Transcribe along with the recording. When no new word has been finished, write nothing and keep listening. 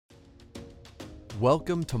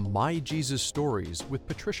Welcome to My Jesus Stories with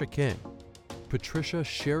Patricia King. Patricia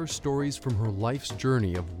shares stories from her life's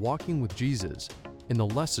journey of walking with Jesus and the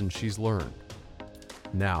lessons she's learned.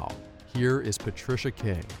 Now, here is Patricia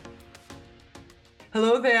King.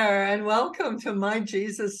 Hello there, and welcome to My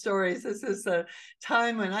Jesus Stories. This is a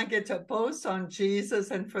time when I get to boast on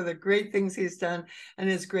Jesus and for the great things he's done and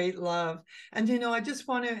his great love. And I just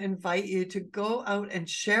want to invite you to go out and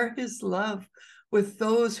share his love with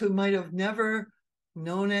those who might have never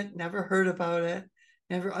known it, never heard about it,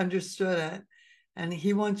 never understood it. And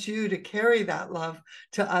he wants you to carry that love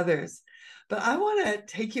to others. But I want to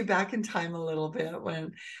take you back in time a little bit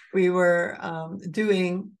when we were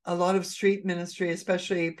doing a lot of street ministry,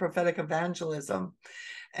 especially prophetic evangelism.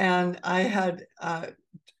 And I had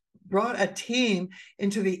brought a team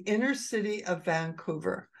into the inner city of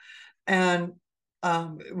Vancouver. And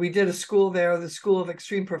we did a school there, the School of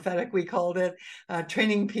Extreme Prophetic, we called it,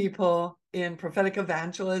 training people in prophetic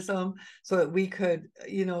evangelism so that we could,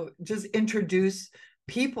 just introduce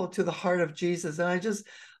people to the heart of Jesus. And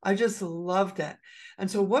I just loved it. And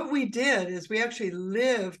so what we did is we actually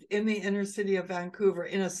lived in the inner city of Vancouver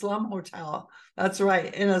in a slum hotel. That's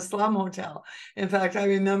right, in a slum hotel. In fact, I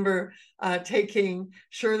remember taking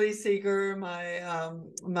Shirley Seeger,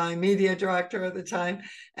 my media director at the time,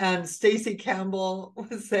 and Stacy Campbell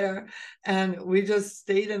was there. And we just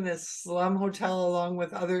stayed in this slum hotel along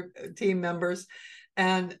with other team members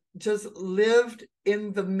and just lived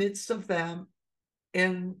in the midst of them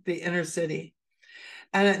in the inner city.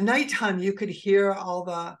 And at nighttime, you could hear all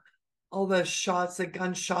the shots, the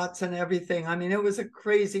gunshots and everything. I mean, it was a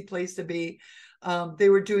crazy place to be. They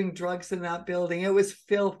were doing drugs in that building. It was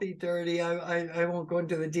filthy dirty. I won't go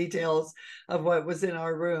into the details of what was in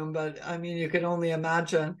our room, but I mean, you can only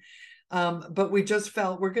imagine. But we just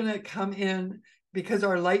felt we're going to come in because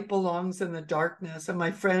our light belongs in the darkness. And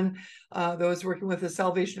my friend that was working with the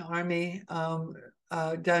Salvation Army,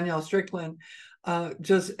 Danielle Strickland,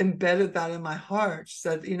 just embedded that in my heart. She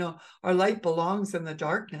said, our light belongs in the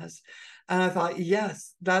darkness. And I thought,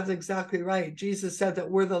 yes, that's exactly right. Jesus said that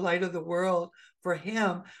we're the light of the world. For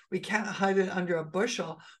him, we can't hide it under a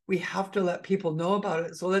bushel. We have to let people know about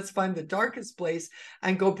it. So let's find the darkest place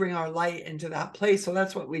and go bring our light into that place. So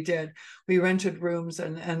that's what we did. We rented rooms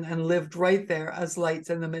and lived right there as lights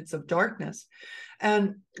in the midst of darkness.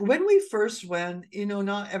 And when we first went,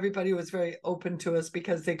 not everybody was very open to us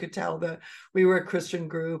because they could tell that we were a Christian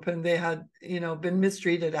group and they had, been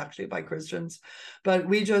mistreated actually by Christians. But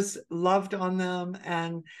we just loved on them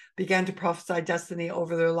and began to prophesy destiny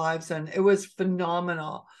over their lives. And it was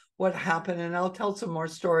phenomenal what happened. And I'll tell some more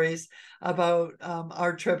stories about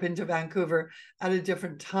our trip into Vancouver at a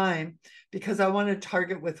different time, because I want to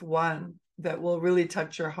target with one that will really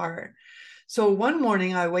touch your heart. So one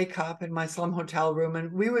morning I wake up in my slum hotel room,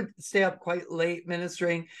 and we would stay up quite late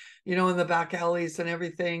ministering, in the back alleys and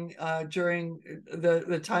everything during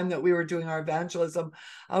the time that we were doing our evangelism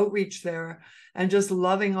outreach there, and just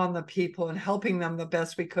loving on the people and helping them the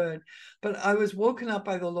best we could. But I was woken up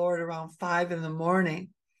by the Lord around 5 a.m.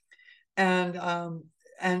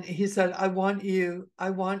 And he said, I want you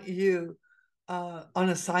on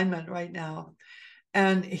assignment right now.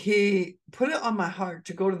 And he put it on my heart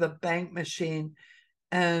to go to the bank machine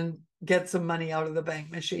and get some money out of the bank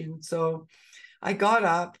machine. So I got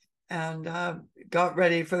up and got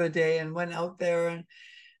ready for the day and went out there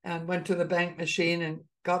and went to the bank machine and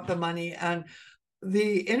got the money. And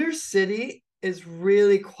the inner city is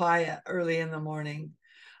really quiet early in the morning.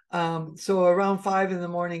 So around 5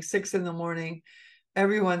 a.m, 6 a.m,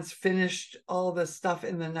 everyone's finished all the stuff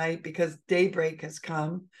in the night because daybreak has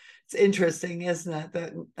come. It's interesting, isn't it,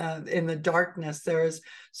 that in the darkness there is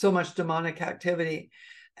so much demonic activity.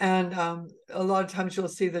 And a lot of times you'll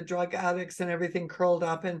see the drug addicts and everything curled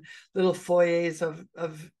up in little foyers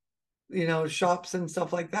of shops and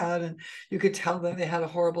stuff like that. And you could tell that they had a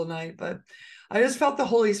horrible night. But I just felt the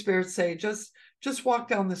Holy Spirit say, just walk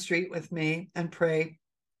down the street with me and pray.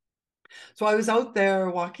 So I was out there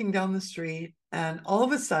walking down the street, and all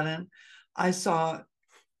of a sudden I saw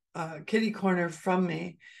kitty corner from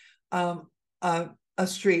me a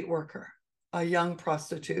street worker, a young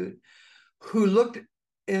prostitute who looked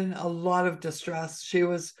in a lot of distress. She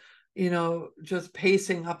was, just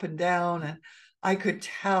pacing up and down, and I could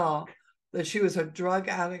tell that she was a drug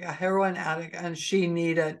addict, a heroin addict, and she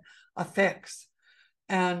needed a fix.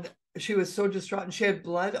 And she was so distraught, and she had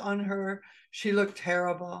blood on her. She looked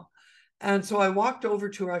terrible. And so I walked over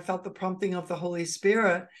to her. I felt the prompting of the Holy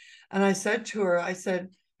Spirit. And I said to her,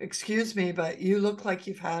 excuse me, but you look like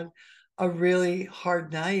you've had a really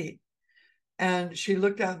hard night. And she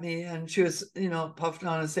looked at me and she was, puffing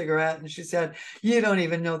on a cigarette, and she said, you don't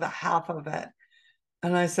even know the half of it.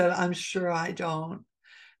 And I said, I'm sure I don't.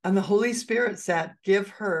 And the Holy Spirit said, give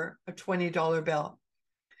her a $20 bill.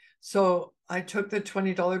 So I took the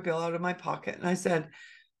 $20 bill out of my pocket and I said,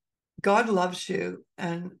 God loves you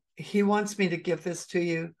and he wants me to give this to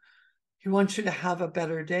you. He wants you to have a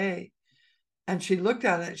better day. And she looked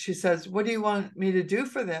at it. She says, what do you want me to do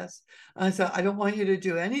for this? And I said, I don't want you to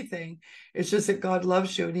do anything. It's just that God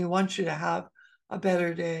loves you and he wants you to have a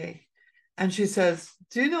better day. And she says,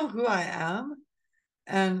 do you know who I am?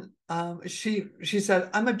 And she said,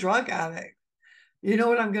 I'm a drug addict. You know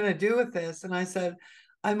what I'm going to do with this? And I said,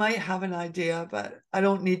 I might have an idea, but I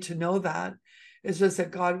don't need to know that. It's just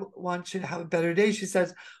that God wants you to have a better day. She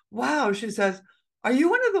says, wow. She says, are you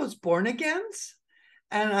one of those born agains?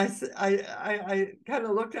 And I kind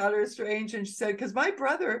of looked at her strange, and she said, because my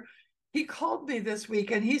brother, he called me this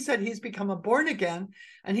week and he said he's become a born again.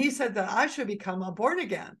 And he said that I should become a born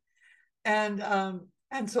again. And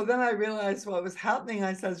so then I realized what was happening.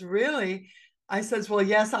 I says, really? I says, well,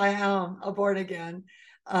 yes, I am a born again.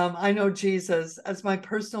 I know Jesus as my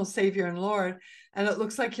personal Savior and Lord. And it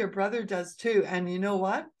looks like your brother does too. And you know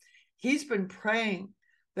what? He's been praying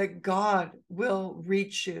that God will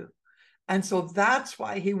reach you. And so that's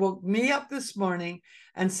why he woke me up this morning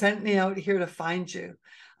and sent me out here to find you.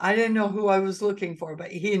 I didn't know who I was looking for,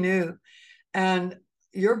 but he knew. And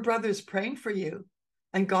your brother's praying for you.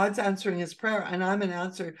 And God's answering his prayer. And I'm an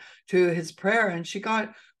answer to his prayer. And she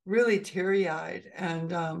got really teary-eyed.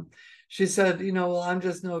 And she said, you know, well, I'm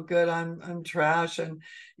just no good. I'm trash. And,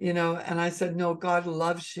 you know, and I said, no, God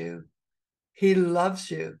loves you. He loves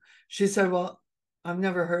you. She said, well, I've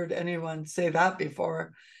never heard anyone say that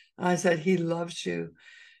before. And I said, he loves you.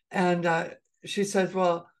 And she said,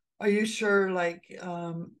 well, are you sure, like,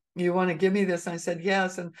 you want to give me this? And I said,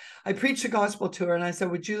 yes. And I preached the gospel to her. And I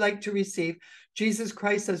said, would you like to receive Jesus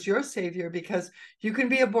Christ as your Savior? Because you can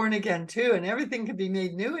be a born again too, and everything can be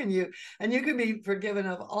made new in you. And you can be forgiven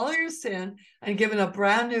of all your sin and given a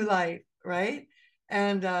brand new life, right?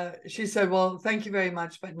 And she said, well, thank you very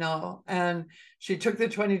much, but no. And she took the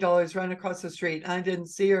 $20, ran across the street. And I didn't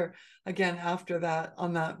see her again after that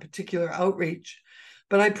on that particular outreach.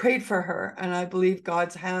 But I prayed for her, and I believe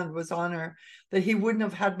God's hand was on her, that he wouldn't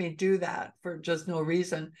have had me do that for just no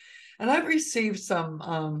reason. And I've received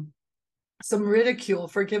some ridicule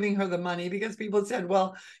for giving her the money, because people said,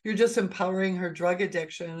 well, you're just empowering her drug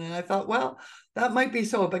addiction. And I thought, well, that might be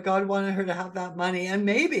so, but God wanted her to have that money. And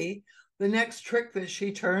maybe the next trick that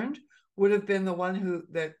she turned would have been the one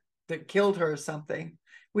that killed her or something.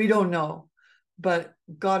 We don't know, but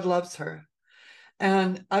God loves her.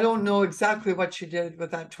 And I don't know exactly what she did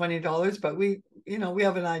with that $20, but we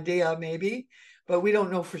have an idea maybe, but we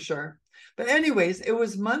don't know for sure. But anyways, it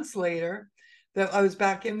was months later that I was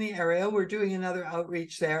back in the area. We're doing another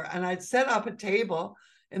outreach there. And I'd set up a table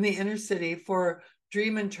in the inner city for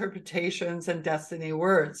dream interpretations and destiny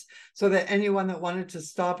words, so that anyone that wanted to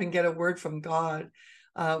stop and get a word from God,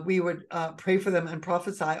 we would pray for them and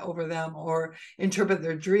prophesy over them or interpret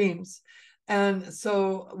their dreams. And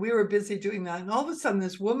so we were busy doing that. And all of a sudden,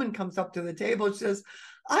 this woman comes up to the table. She says,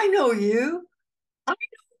 I know you. I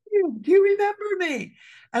know you. Do you remember me?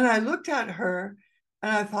 And I looked at her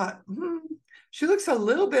and I thought, she looks a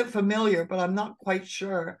little bit familiar, but I'm not quite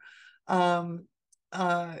sure. I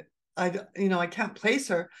can't place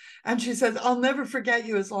her. And she says, I'll never forget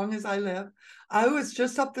you as long as I live. I was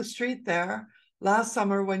just up the street there last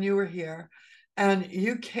summer when you were here, and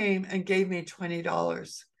you came and gave me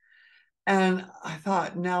 $20. And I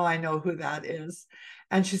thought, now I know who that is.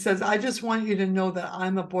 And she says, I just want you to know that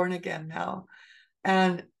I'm a born again now.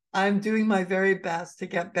 And I'm doing my very best to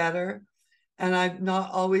get better. And I'm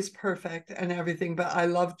not always perfect and everything, but I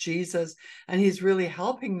love Jesus and he's really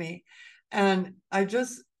helping me. And I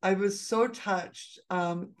was so touched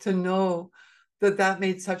to know that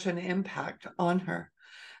made such an impact on her.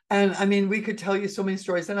 And I mean, we could tell you so many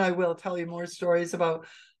stories, and I will tell you more stories about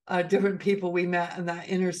different people we met in that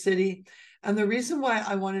inner city. And the reason why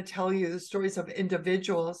I want to tell you the stories of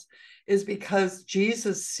individuals is because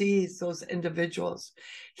Jesus sees those individuals.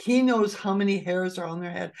 He knows how many hairs are on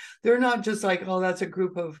their head. They're not just like, oh, that's a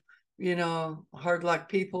group of, hard luck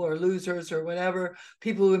people or losers or whatever,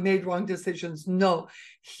 people who made wrong decisions. No,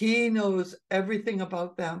 he knows everything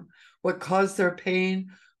about them, what caused their pain,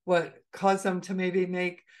 what caused them to maybe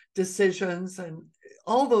make decisions, and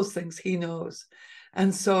all those things he knows.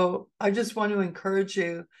 And so I just want to encourage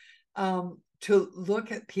you to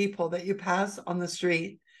look at people that you pass on the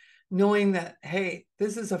street, knowing that, hey,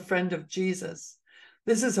 this is a friend of Jesus.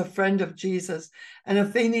 This is a friend of Jesus. And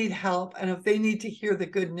if they need help and if they need to hear the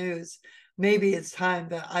good news, maybe it's time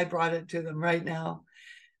that I brought it to them right now.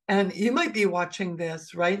 And you might be watching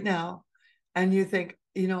this right now, and you think,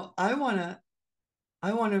 I want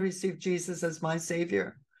to receive Jesus as my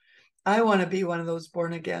Savior. I want to be one of those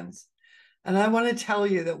born agains. And I want to tell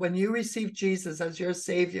you that when you receive Jesus as your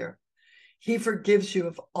Savior, he forgives you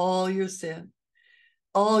of all your sin.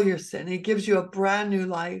 All your sin. He gives you a brand new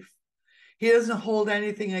life. He doesn't hold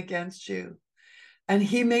anything against you. And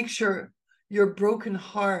he makes your broken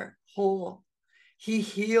heart whole. He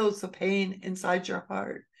heals the pain inside your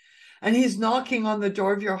heart. And he's knocking on the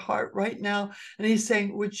door of your heart right now. And he's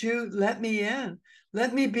saying, would you let me in?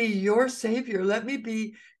 Let me be your Savior. Let me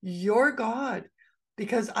be your God,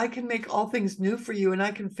 because I can make all things new for you and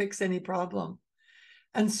I can fix any problem.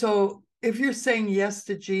 And so if you're saying yes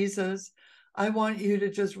to Jesus, I want you to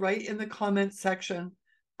just write in the comment section,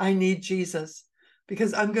 I need Jesus,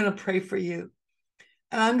 because I'm going to pray for you.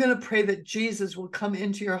 And I'm going to pray that Jesus will come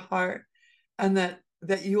into your heart and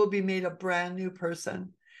that you will be made a brand new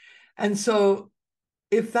person. And so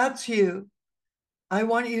if that's you, I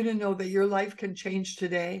want you to know that your life can change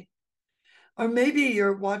today. Or maybe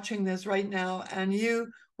you're watching this right now and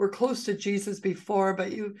you were close to Jesus before,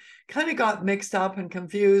 but you kind of got mixed up and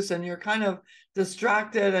confused and you're kind of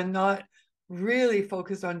distracted and not really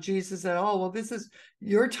focused on Jesus at all. Well, this is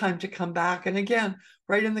your time to come back. And again,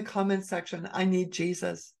 write in the comment section, I need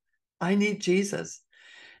Jesus. I need Jesus.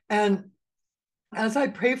 And as I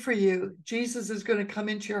pray for you, Jesus is going to come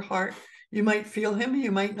into your heart. You might feel him,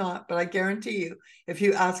 you might not, but I guarantee you, if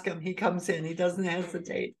you ask him, he comes in, he doesn't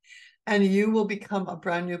hesitate. And you will become a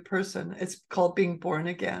brand new person. It's called being born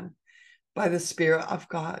again by the Spirit of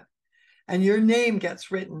God. And your name gets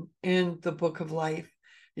written in the book of life.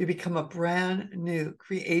 You become a brand new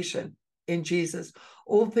creation in Jesus.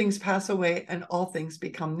 Old things pass away and all things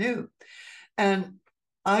become new. And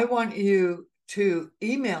I want you to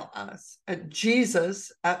email us at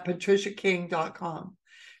jesus@patriciaking.com.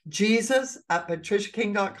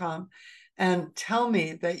 jesus@patriciaking.com. And tell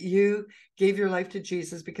me that you gave your life to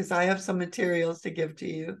Jesus, because I have some materials to give to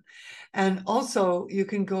you. And also you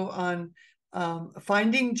can go on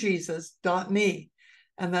findingjesus.me.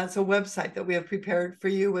 And that's a website that we have prepared for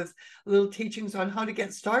you with little teachings on how to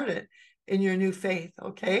get started in your new faith.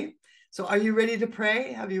 Okay. So are you ready to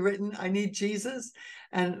pray? Have you written, I need Jesus?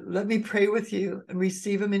 And let me pray with you and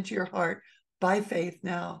receive him into your heart by faith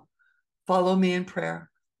now. Follow me in prayer.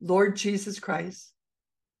 Lord Jesus Christ,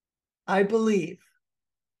 I believe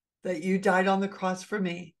that you died on the cross for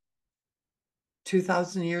me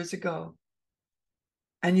 2,000 years ago,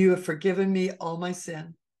 and you have forgiven me all my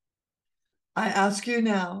sin. I ask you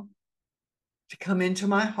now to come into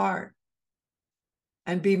my heart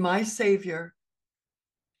and be my Savior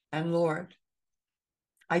and Lord.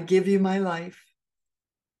 I give you my life.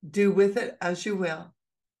 Do with it as you will.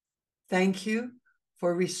 Thank you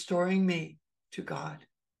for restoring me to God.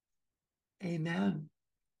 Amen.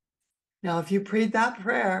 Now, if you prayed that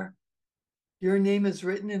prayer, your name is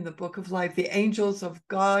written in the book of life. The angels of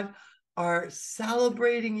God are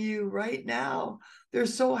celebrating you right now. They're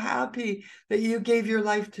so happy that you gave your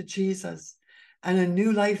life to Jesus and a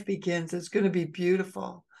new life begins. It's going to be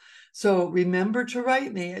beautiful. So remember to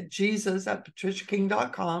write me at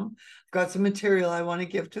jesus@patriciaking.com. I've got some material I want to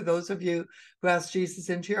give to those of you who ask Jesus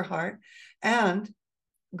into your heart. And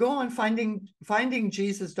go on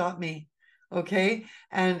findingjesus.me. Okay.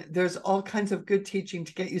 And there's all kinds of good teaching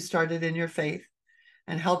to get you started in your faith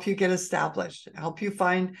and help you get established, help you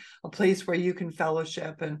find a place where you can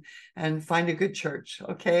fellowship and find a good church.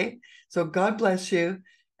 Okay. So God bless you,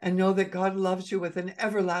 and know that God loves you with an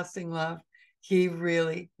everlasting love. He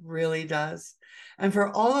really, really does. And for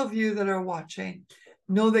all of you that are watching,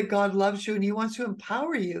 know that God loves you and he wants to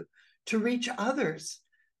empower you to reach others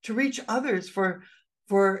for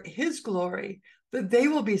his glory, that they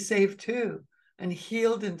will be saved too and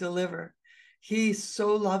healed and delivered. He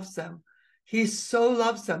so loves them. He so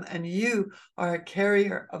loves them, and you are a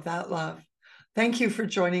carrier of that love. Thank you for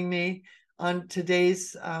joining me on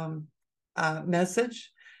today's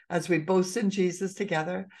message as we boast in Jesus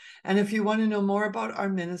together. And if you want to know more about our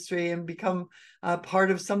ministry and become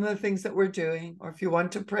part of some of the things that we're doing, or if you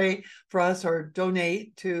want to pray for us or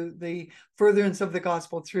donate to the furtherance of the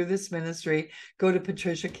gospel through this ministry, go to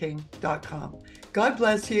patriciaking.com. God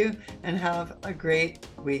bless you and have a great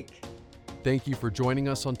week. Thank you for joining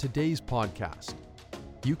us on today's podcast.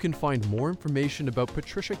 You can find more information about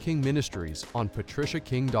Patricia King Ministries on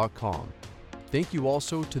patriciaking.com. Thank you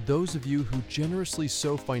also to those of you who generously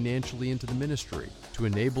sow financially into the ministry to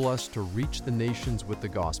enable us to reach the nations with the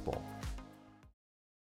gospel.